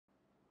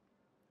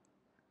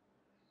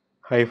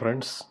Hi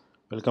friends,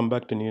 welcome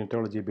back to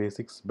Neonatology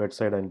Basics,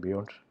 Bedside and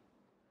Beyond.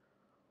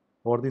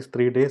 Over these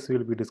 3 days, we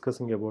will be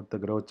discussing about the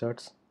growth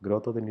charts,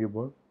 growth of the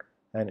newborn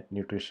and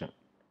nutrition.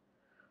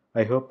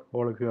 I hope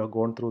all of you have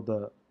gone through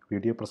the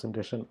video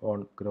presentation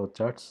on growth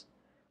charts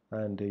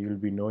and you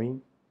will be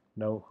knowing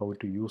now how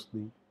to use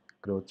the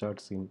growth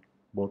charts in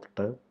both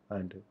term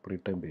and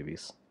preterm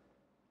babies.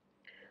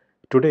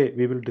 Today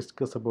we will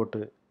discuss about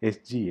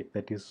SGA,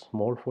 that is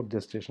small for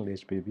gestational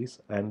age babies,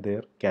 and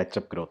their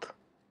catch-up growth.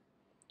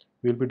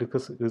 We will be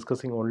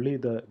discussing only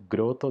the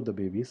growth of the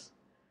babies,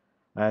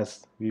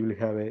 as we will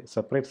have a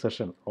separate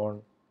session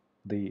on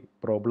the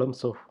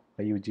problems of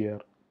IUGR,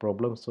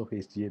 problems of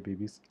SGA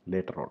babies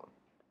later on.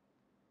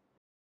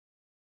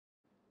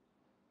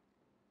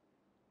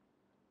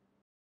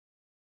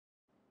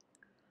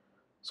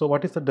 So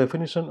what is the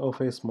definition of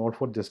a small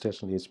for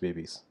gestational age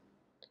babies?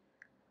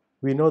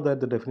 We know that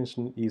the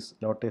definition is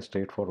not a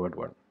straightforward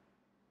one.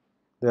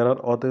 There are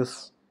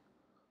authors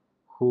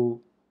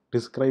who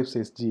describes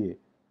SGA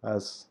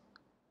as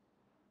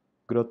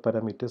growth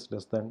parameters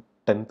less than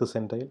 10th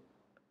centile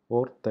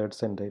or 3rd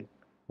centile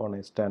on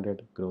a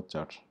standard growth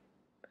chart.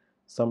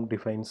 Some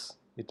defines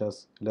it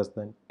as less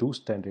than 2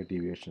 standard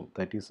deviation,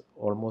 that is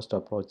almost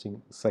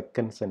approaching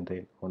 2nd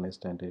centile on a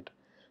standard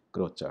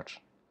growth chart.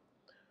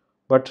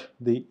 But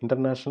the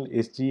International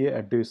SGA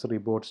Advisory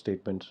Board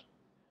statement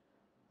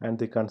and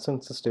the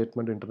consensus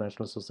statement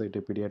International Society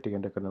of Pediatric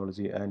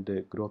Endocrinology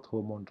and Growth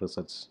Hormone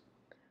Research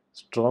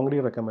strongly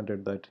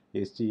recommended that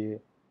SGA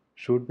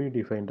should be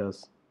defined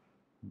as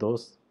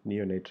those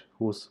neonate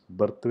whose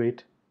birth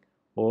weight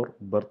or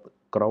birth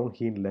crown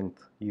heel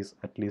length is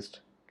at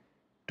least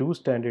 2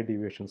 standard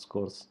deviation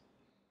scores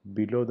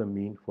below the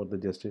mean for the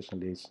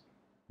gestational age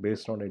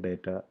based on a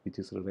data which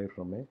is derived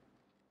from a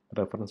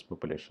reference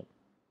population.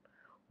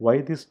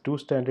 Why this 2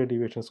 standard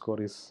deviation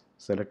score is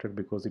selected?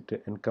 Because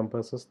it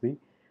encompasses the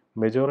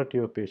majority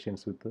of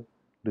patients with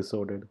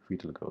disordered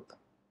fetal growth.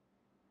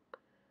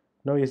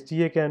 Now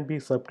SGA can be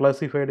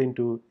subclassified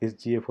into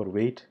SGA for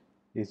weight,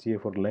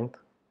 SGA for length,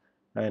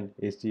 and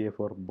SGA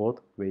for both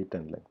weight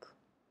and length.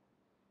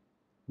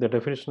 The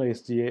definition of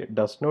SGA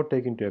does not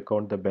take into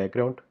account the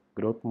background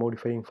growth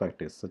modifying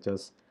factors such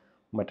as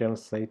maternal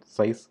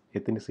size,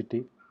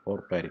 ethnicity,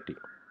 or parity.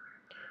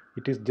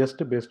 It is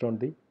just based on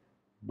the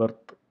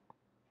birth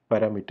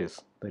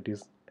parameters, that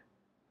is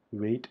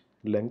weight,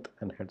 length,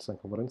 and head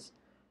circumference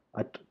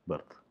at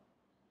birth.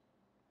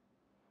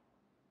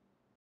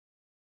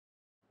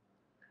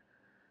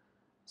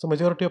 So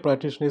majority of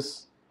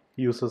practitioners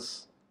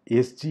uses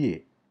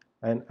SGA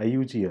and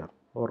IUGR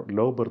or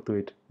low birth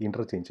weight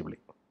interchangeably.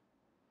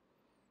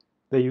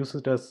 They use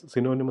it as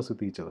synonymous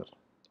with each other,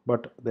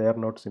 but they are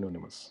not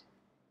synonymous.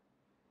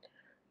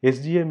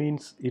 SGA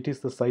means it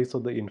is the size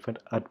of the infant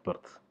at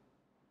birth.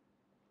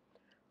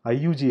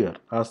 IUGR,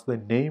 as the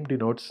name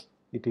denotes,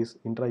 it is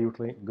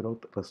intrauterine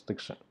growth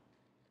restriction.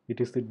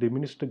 It is the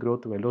diminished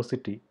growth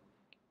velocity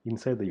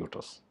inside the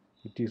uterus.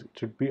 It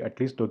should be at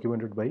least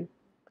documented by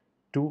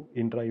 2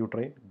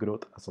 intrauterine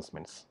growth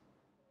assessments.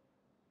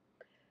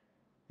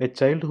 A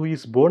child who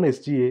is born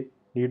SGA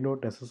need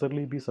not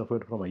necessarily be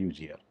suffered from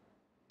IUGR,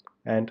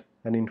 and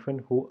an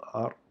infant who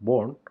are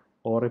born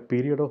over a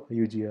period of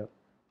IUGR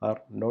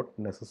are not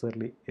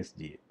necessarily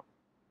SGA.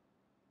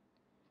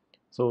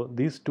 So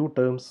these two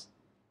terms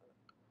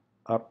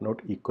are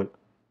not equal.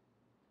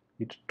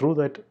 It's true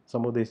that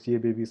some of the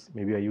SGA babies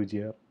may be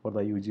IUGR, or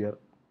the IUGR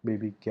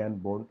baby can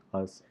born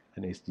as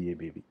an SGA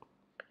baby.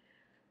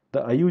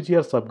 The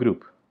IUGR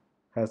subgroup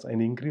has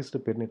an increased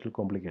perinatal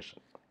complication.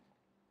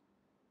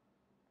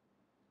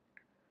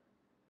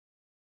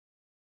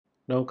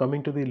 Now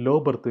coming to the low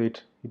birth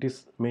weight, it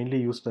is mainly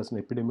used as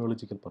an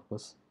epidemiological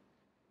purpose,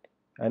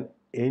 and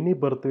any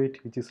birth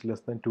weight which is less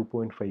than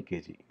 2.5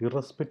 kg,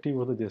 irrespective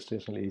of the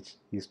gestational age,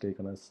 is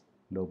taken as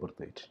low birth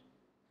weight.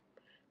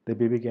 The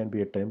baby can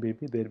be a term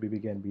baby, their baby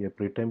can be a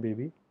preterm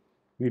baby.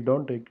 We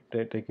don't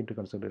take into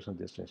consideration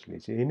gestational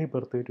age. Any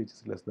birth weight which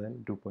is less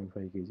than 2.5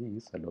 kg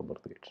is a low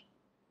birth weight.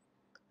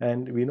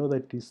 And we know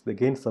that is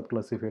again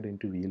subclassified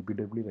into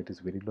VLBW, that is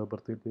very low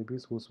birth weight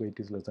babies whose weight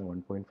is less than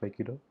 1.5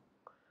 kg,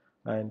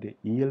 and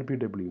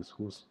ELBWs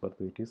whose birth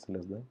weight is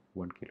less than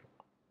 1 kg.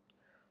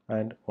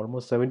 And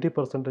almost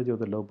 70% of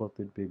the low birth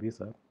weight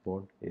babies are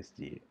born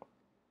SGA.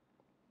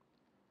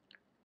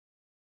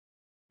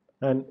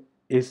 And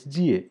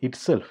SGA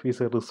itself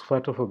is a risk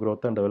factor for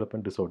growth and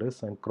development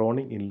disorders and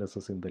chronic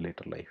illnesses in the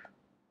later life.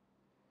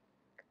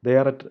 They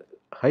are at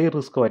high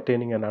risk of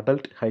attaining an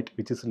adult height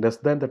which is less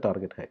than the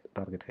target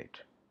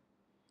height.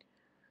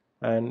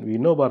 And we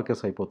know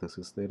Barker's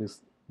hypothesis.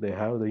 They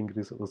have the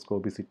increased risk of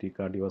obesity,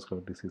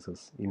 cardiovascular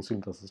diseases,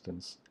 insulin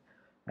resistance,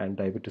 and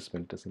diabetes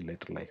mellitus in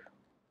later life.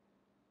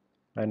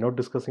 I am not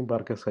discussing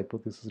Barker's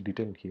hypothesis in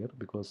detail here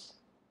because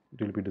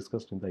it will be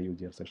discussed in the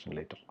IUGR session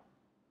later.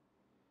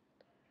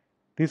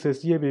 These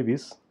SGA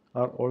babies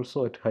are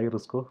also at high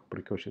risk of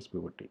precocious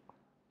puberty.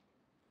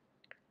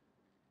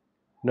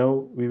 Now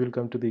we will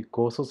come to the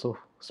causes of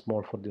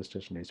small for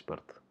gestation age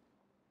birth.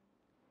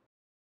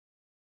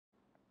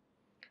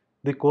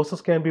 The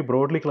causes can be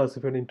broadly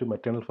classified into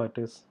maternal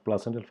factors,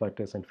 placental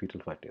factors, and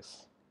fetal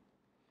factors.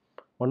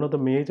 One of the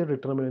major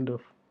determinants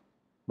of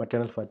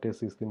maternal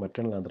factors is the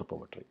maternal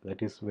anthropometry,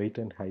 that is, weight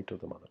and height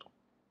of the mother.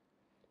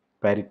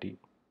 Parity,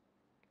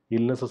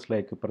 illnesses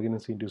like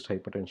pregnancy-induced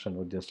hypertension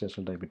or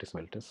gestational diabetes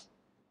mellitus,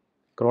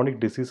 chronic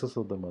diseases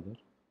of the mother,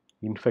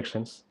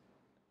 infections,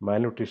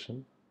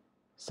 malnutrition,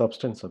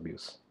 substance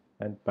abuse,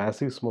 and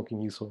passive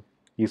smoking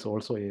is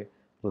also a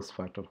risk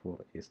factor for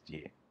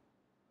SGA.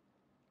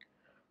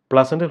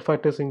 Placental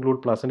factors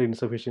include placental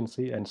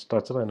insufficiency and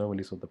structural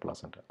anomalies of the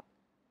placenta.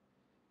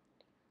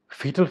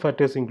 Fetal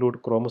factors include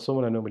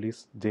chromosomal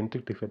anomalies,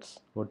 genetic defects,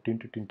 or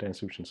twin-to-twin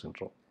transfusion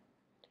syndrome.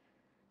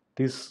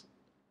 These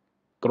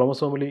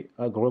chromosome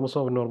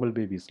abnormal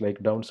babies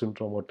like Down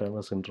syndrome or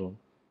Turner syndrome,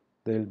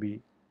 they will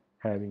be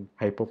having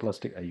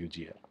hypoplastic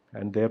IUGR,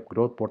 and their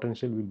growth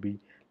potential will be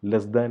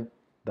less than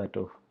that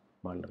of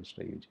malnourished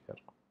IUGR.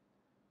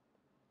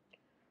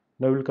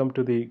 Now we will come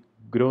to the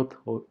growth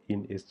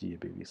in SGA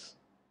babies.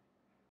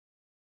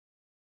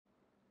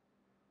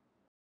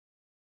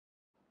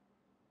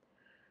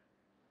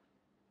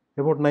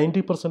 About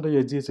 90% of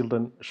SGA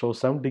children show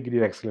some degree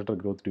of accelerated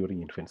growth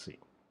during infancy.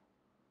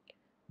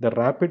 The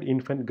rapid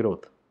infant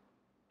growth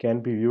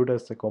can be viewed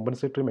as a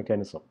compensatory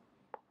mechanism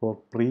for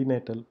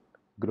prenatal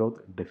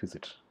growth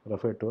deficit,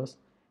 referred to as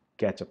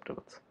catch-up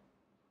growth.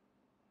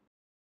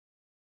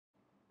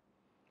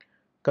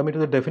 Coming to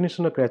the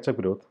definition of catch-up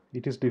growth,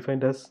 it is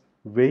defined as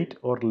weight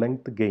or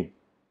length gain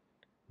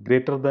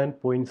greater than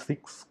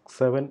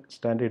 0.67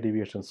 standard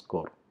deviation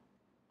score,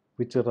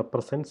 which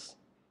represents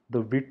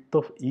the width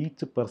of each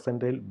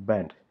percentile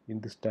band in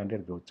the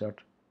standard growth chart,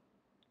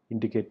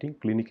 indicating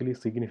clinically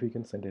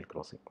significant centile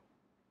crossing.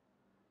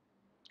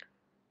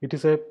 It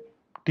is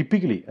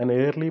typically an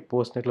early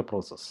postnatal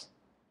process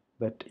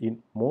that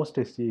in most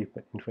SGA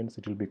infants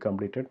it will be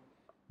completed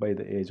by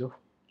the age of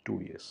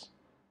 2 years.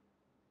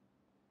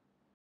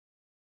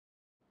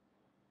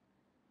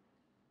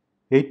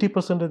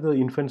 80% of the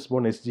infants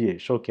born SGA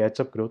show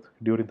catch-up growth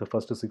during the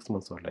first 6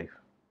 months of life.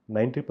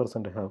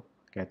 90% have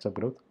catch-up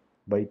growth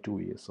by 2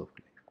 years of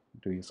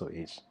life, 2 years of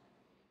age.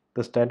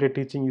 The standard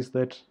teaching is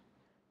that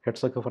head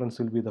circumference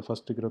will be the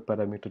first growth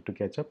parameter to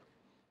catch up,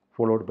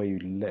 followed by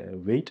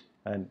weight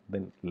and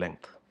then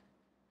length.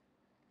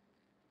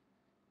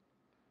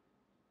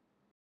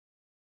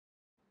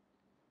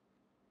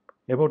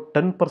 About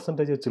 10%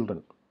 of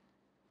children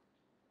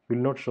will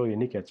not show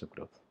any catch-up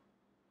growth.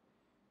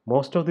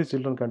 Most of these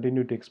children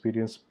continue to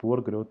experience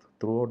poor growth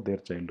throughout their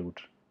childhood,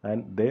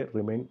 and they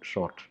remain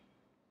short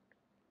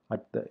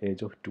at the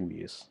age of 2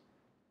 years.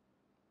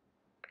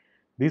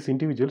 These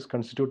individuals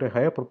constitute a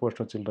higher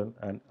proportion of children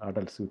and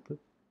adults with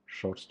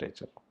short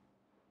stature.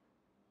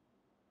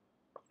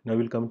 Now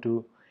we'll come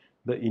to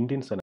the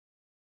Indian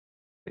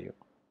scenario.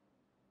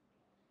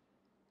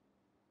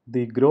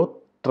 The growth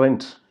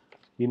trend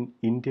in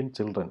Indian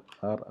children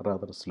are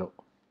rather slow.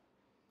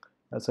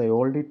 As I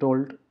already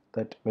told,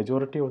 that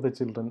majority of the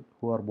children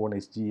who are born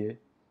SGA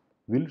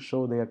will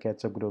show their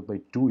catch-up growth by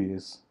 2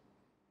 years,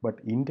 but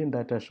Indian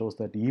data shows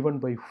that even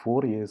by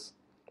 4 years,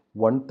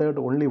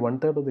 only one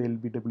third of the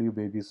LBW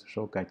babies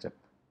show catch-up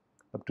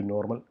up to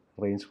normal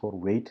range for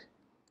weight,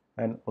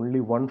 and only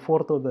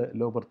 1/4 of the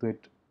low birth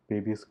weight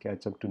babies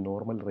catch up to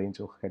normal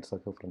range of head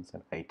circumference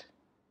and height.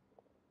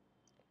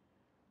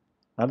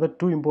 Other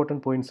two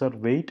important points are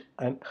weight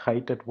and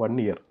height at 1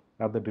 year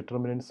are the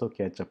determinants of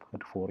catch-up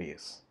at 4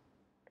 years.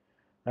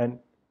 And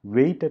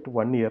weight at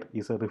 1 year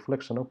is a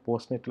reflection of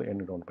postnatal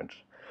environment.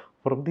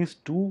 From these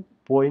 2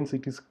 points,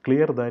 it is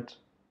clear that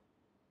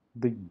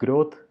the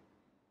growth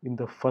in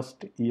the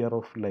first year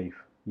of life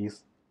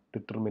is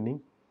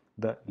determining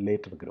the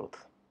later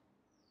growth.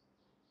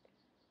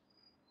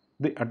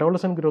 The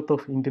adolescent growth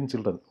of Indian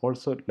children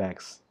also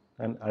lags,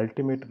 and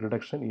ultimate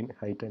reduction in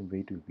height and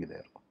weight will be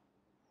there.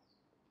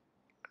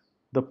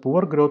 The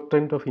poor growth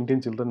trend of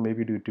Indian children may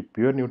be due to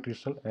pure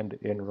nutritional and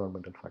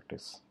environmental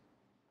factors.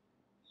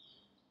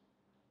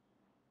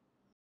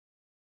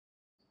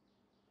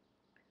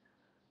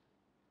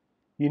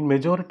 In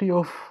majority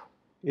of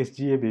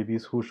SGA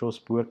babies who shows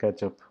poor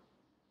catch-up,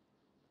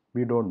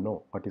 we don't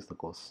know what is the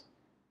cause.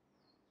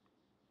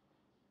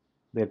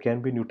 There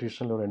can be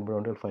nutritional or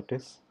environmental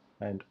factors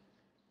and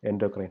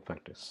endocrine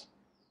factors.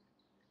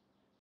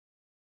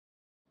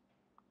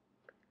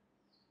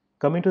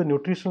 Coming to the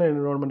nutritional and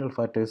environmental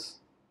factors,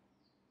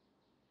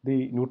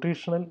 the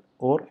nutritional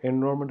or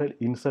environmental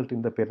insult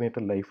in the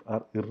perinatal life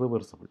are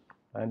irreversible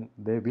and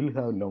they will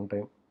have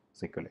long-term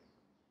sequelae.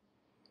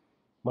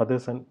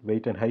 Mother's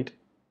weight and height,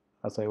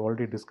 as I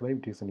already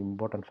described, is an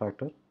important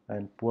factor,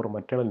 and poor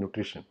maternal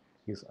nutrition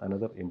is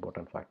another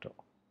important factor.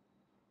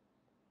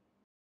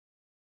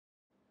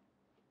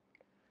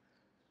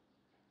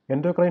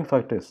 Endocrine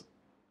factors,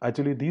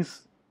 actually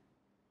these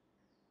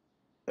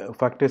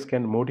factors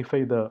can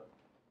modify the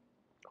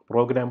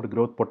programmed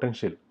growth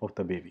potential of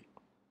the baby.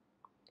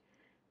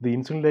 The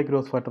insulin-like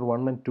growth factor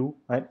 1 and 2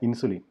 and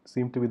insulin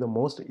seem to be the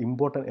most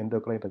important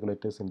endocrine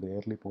regulators in the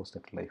early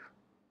postnatal life.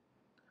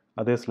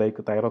 Others like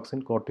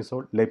thyroxine,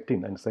 cortisol,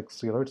 leptin and sex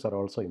steroids are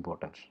also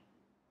important.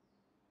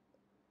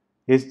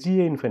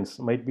 SGA infants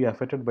might be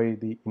affected by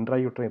the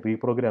intrauterine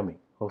reprogramming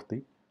of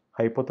the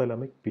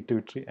hypothalamic,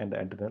 pituitary, and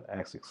adrenal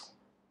axis.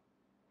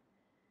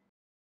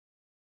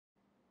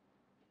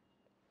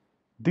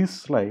 This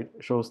slide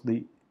shows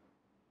the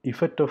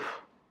effect of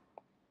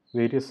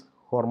various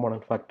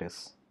hormonal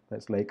factors.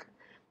 That's like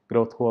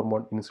growth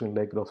hormone,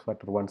 insulin-like growth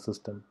factor 1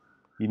 system,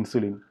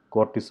 insulin,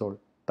 cortisol,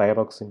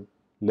 thyroxine,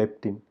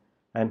 leptin,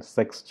 and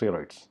sex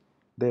steroids.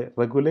 They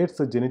regulate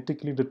the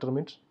genetically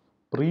determined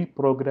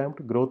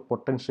pre-programmed growth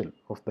potential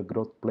of the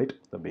growth plate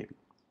of the baby.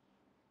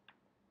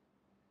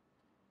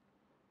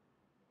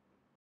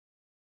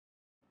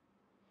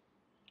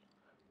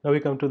 Now we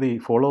come to the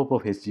follow-up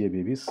of SGA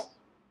babies.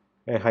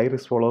 A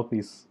high-risk follow-up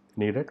is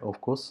needed,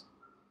 of course.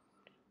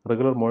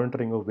 Regular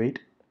monitoring of weight,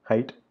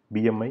 height,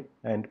 BMI,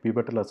 and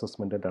pubertal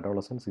assessment at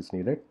adolescence is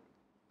needed.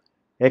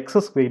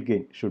 Excess weight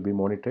gain should be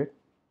monitored.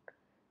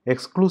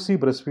 Exclusive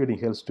breastfeeding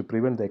helps to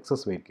prevent the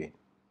excess weight gain.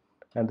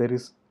 And there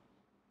is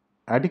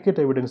adequate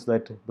evidence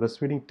that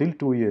breastfeeding till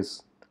 2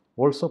 years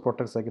also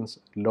protects against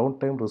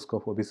long-term risk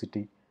of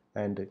obesity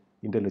and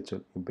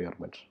intellectual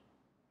impairment.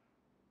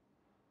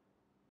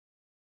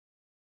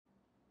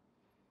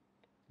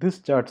 This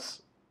chart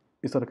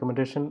is a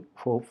recommendation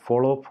for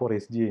follow-up for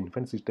SGA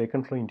infants. It's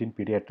taken from Indian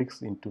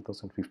Pediatrics in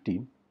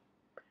 2015.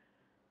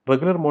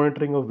 Regular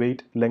monitoring of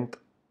weight, length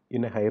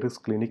in a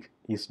high-risk clinic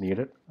is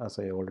needed, as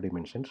I already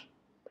mentioned.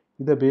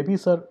 If the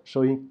babies are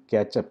showing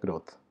catch-up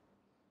growth,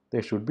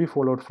 they should be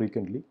followed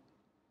frequently,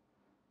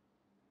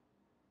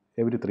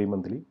 every 3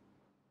 monthly,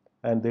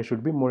 and they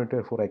should be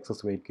monitored for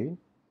excess weight gain,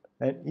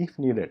 and if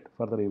needed,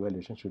 further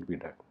evaluation should be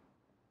done.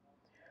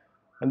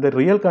 And the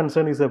real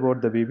concern is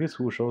about the babies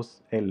who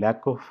shows a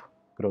lack of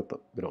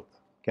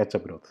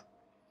catch-up growth.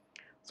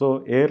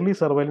 So early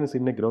surveillance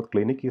in a growth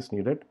clinic is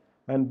needed,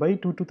 and by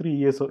 2 to 3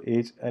 years of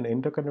age, an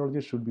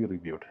endocrinologist should be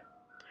reviewed.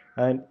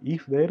 And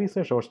if there is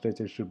a short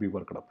stage, it should be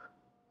worked up.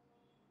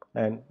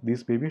 And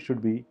these babies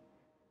should be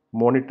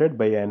monitored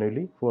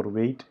biannually for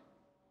weight,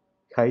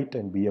 height,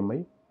 and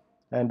BMI.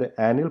 And the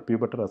annual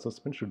pubertal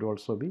assessment should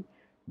also be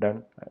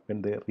done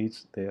when they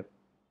reach their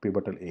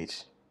pubertal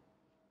age.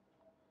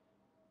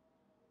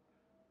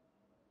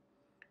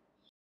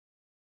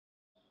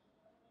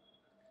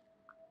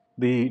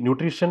 The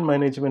nutrition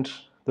management,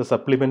 the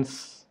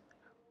supplements,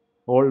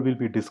 all will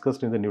be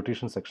discussed in the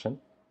nutrition section.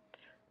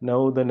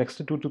 Now the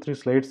next 2 to 3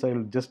 slides I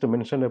will just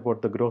mention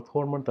about the growth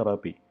hormone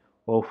therapy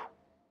of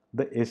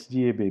the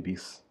SGA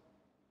babies.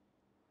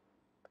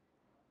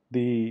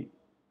 The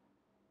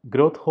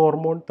growth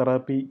hormone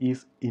therapy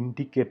is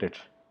indicated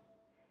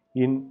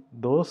in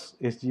those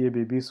SGA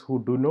babies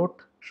who do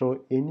not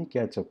show any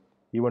catch-up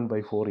even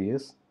by 4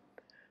 years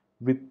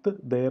with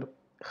their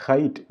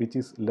height which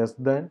is less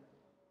than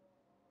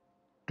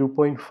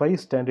 2.5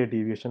 standard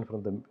deviation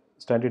from the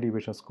standard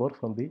deviation score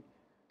from the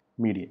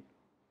median.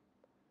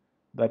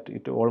 That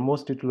it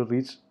will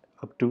reach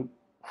up to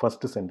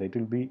first centile. It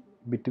will be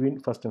between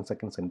first and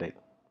second centile.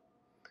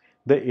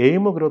 The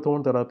aim of growth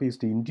hormone therapy is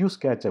to induce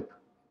catch-up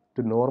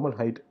to normal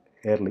height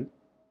early,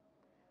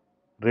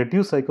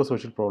 reduce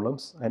psychosocial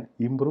problems, and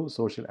improve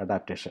social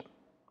adaptation.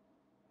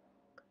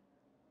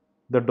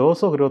 The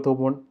dose of growth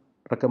hormone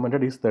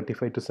recommended is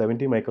 35 to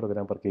 70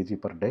 microgram per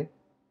kg per day.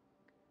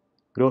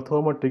 Growth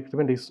hormone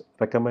treatment is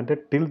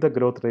recommended till the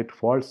growth rate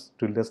falls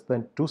to less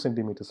than 2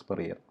 centimeters per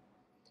year.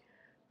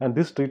 And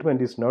this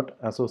treatment is not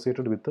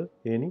associated with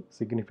any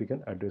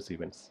significant adverse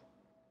events.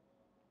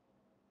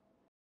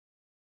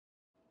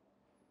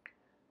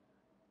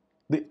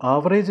 The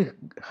average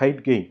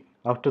height gain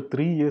after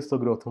 3 years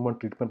of growth hormone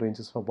treatment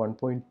ranges from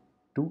 1.2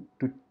 to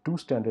 2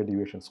 standard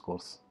deviation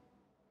scores.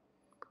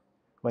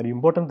 One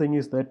important thing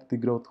is that the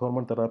growth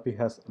hormone therapy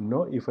has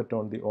no effect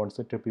on the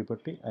onset of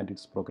puberty and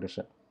its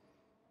progression.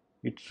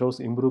 It shows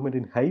improvement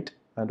in height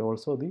and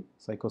also the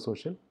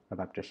psychosocial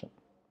adaptation.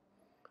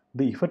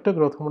 The effect of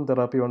growth hormone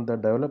therapy on the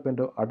development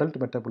of adult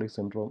metabolic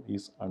syndrome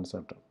is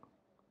uncertain.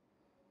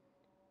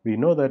 We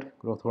know that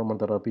growth hormone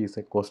therapy is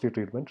a costly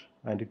treatment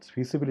and its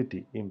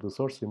feasibility in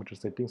resource-limited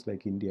settings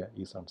like India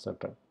is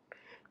uncertain.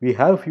 We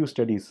have few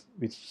studies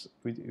which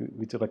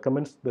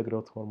recommends the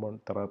growth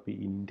hormone therapy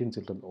in Indian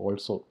children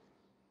also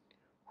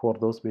for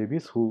those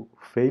babies who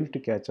fail to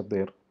catch up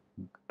their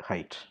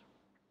height.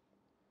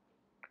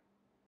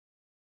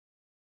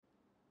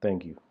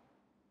 Thank you.